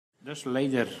This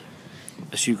leather,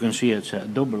 as you can see, it's a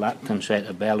double acting set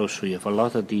of bellows, so you have a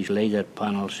lot of these leather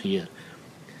panels here.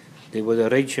 They would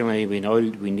originally been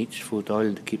oiled with neat's foot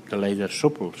oil to keep the leather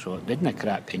supple, so it didn't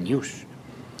crack in use.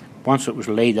 Once it was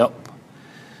laid up,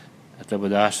 it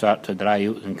would start to dry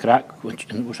out and crack, which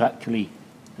and it was actually,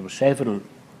 there were several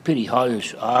pretty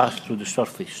holes through the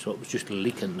surface, so it was just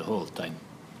leaking the whole time.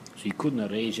 So you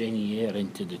couldn't raise any air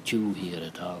into the tube here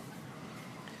at all.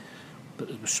 But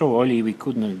it was so oily we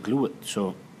couldn't glue it,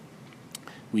 so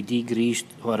we degreased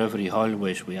where every hole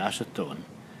was with acetone.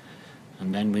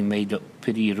 And then we made up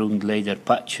pretty round leather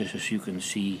patches, as you can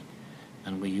see,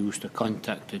 and we used a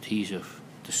contact adhesive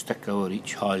to stick over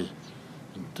each hole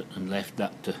and left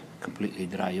that to completely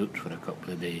dry out for a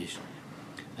couple of days.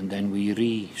 And then we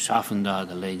re-softened all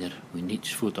the leather with neat's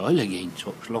foot oil again,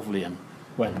 so it was lovely. And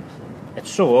well,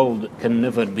 it's so old it can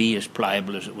never be as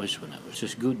pliable as it was when it was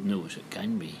as good now as it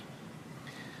can be.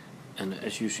 And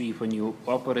as you see, when you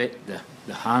operate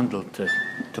the handle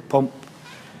to pump,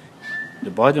 the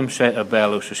bottom set of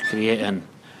bellows is creating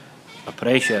a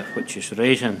pressure which is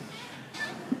raising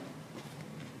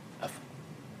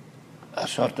a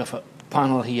sort of a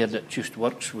panel here that just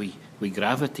works with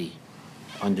gravity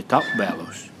on the top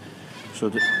bellows. So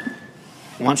that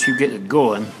once you get it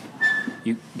going,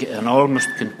 you get an almost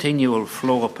continual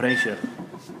flow of pressure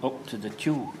up to the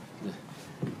tube.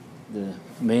 The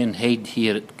main head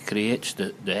here, it creates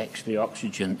the extra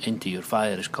oxygen into your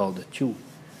fire, is called the tube.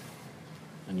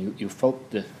 And you filled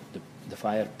the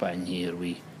fire pan here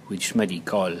with Smiddy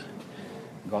coal,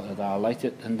 got it all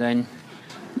lighted, and then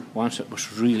once it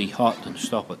was really hot and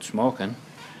stopped it smoking,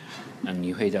 and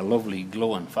you had a lovely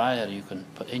glowing fire, you can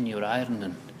put in your iron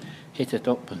and hit it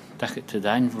up and take it to the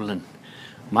anvil and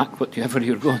make whatever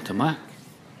you're going to make.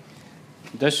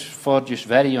 This forge is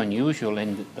very unusual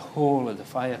in that the whole of the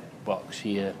firebox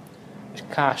here is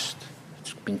cast.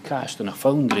 It's been cast in a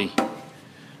foundry.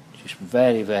 It's just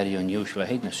very, very unusual. I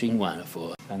hadn't seen one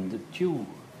before. And the tube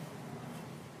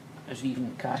is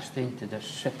even cast into this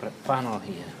separate panel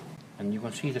here. And you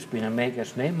can see there's been a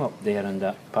maker's name up there in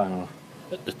that panel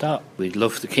at the top. We'd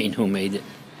love the kind who made it.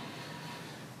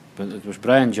 But it was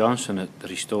Brian Johnson that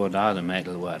restored all the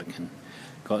metalwork and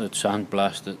got it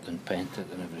sandblasted and painted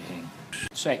and everything.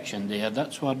 Section there,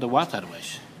 that's where the water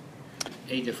was.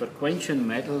 Either for quenching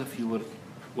metal if you were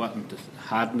wanting to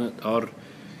harden it, or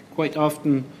quite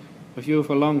often if you have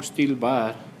a long steel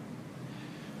bar,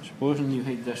 supposing you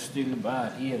had this steel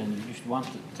bar here and you just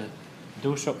wanted to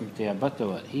do something to a bit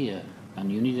of it here,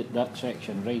 and you needed that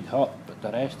section right hot, but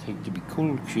the rest had to be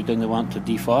cool because you didn't want to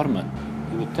deform it.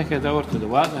 You would take it over to the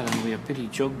water and with a pretty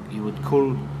jug you would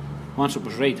cool. Once it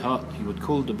was right hot, you would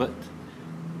cool the bit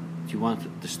you want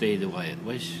it to stay the way it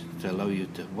was, to allow you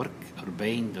to work or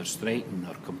bend or straighten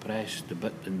or compress the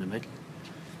bit in the middle.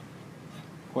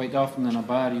 Quite often in a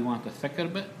bar you want a thicker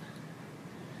bit.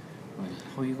 Well,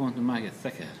 how are you going to make it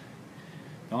thicker?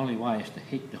 The only way is to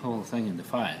heat the whole thing in the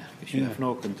fire, because you have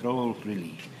no control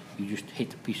really. You just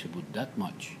heat a piece of wood that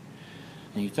much.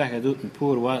 And you take it out and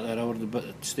pour water over the bit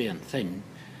that's staying thin,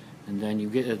 and then you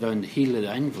get it on the heel of the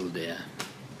anvil there,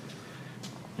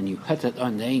 and you hit it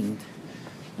on the end,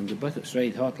 and the bit that's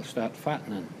right hot will start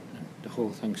fattening, and the whole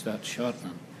thing starts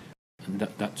shortening. And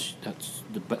that's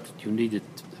the bit that you need it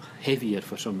heavier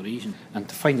for some reason. And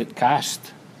to find it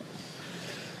cast,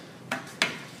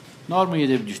 normally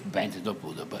they've just bent it up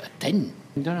with a bit of tin.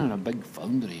 Done in a big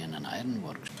foundry in an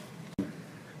ironworks.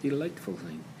 Delightful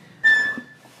thing.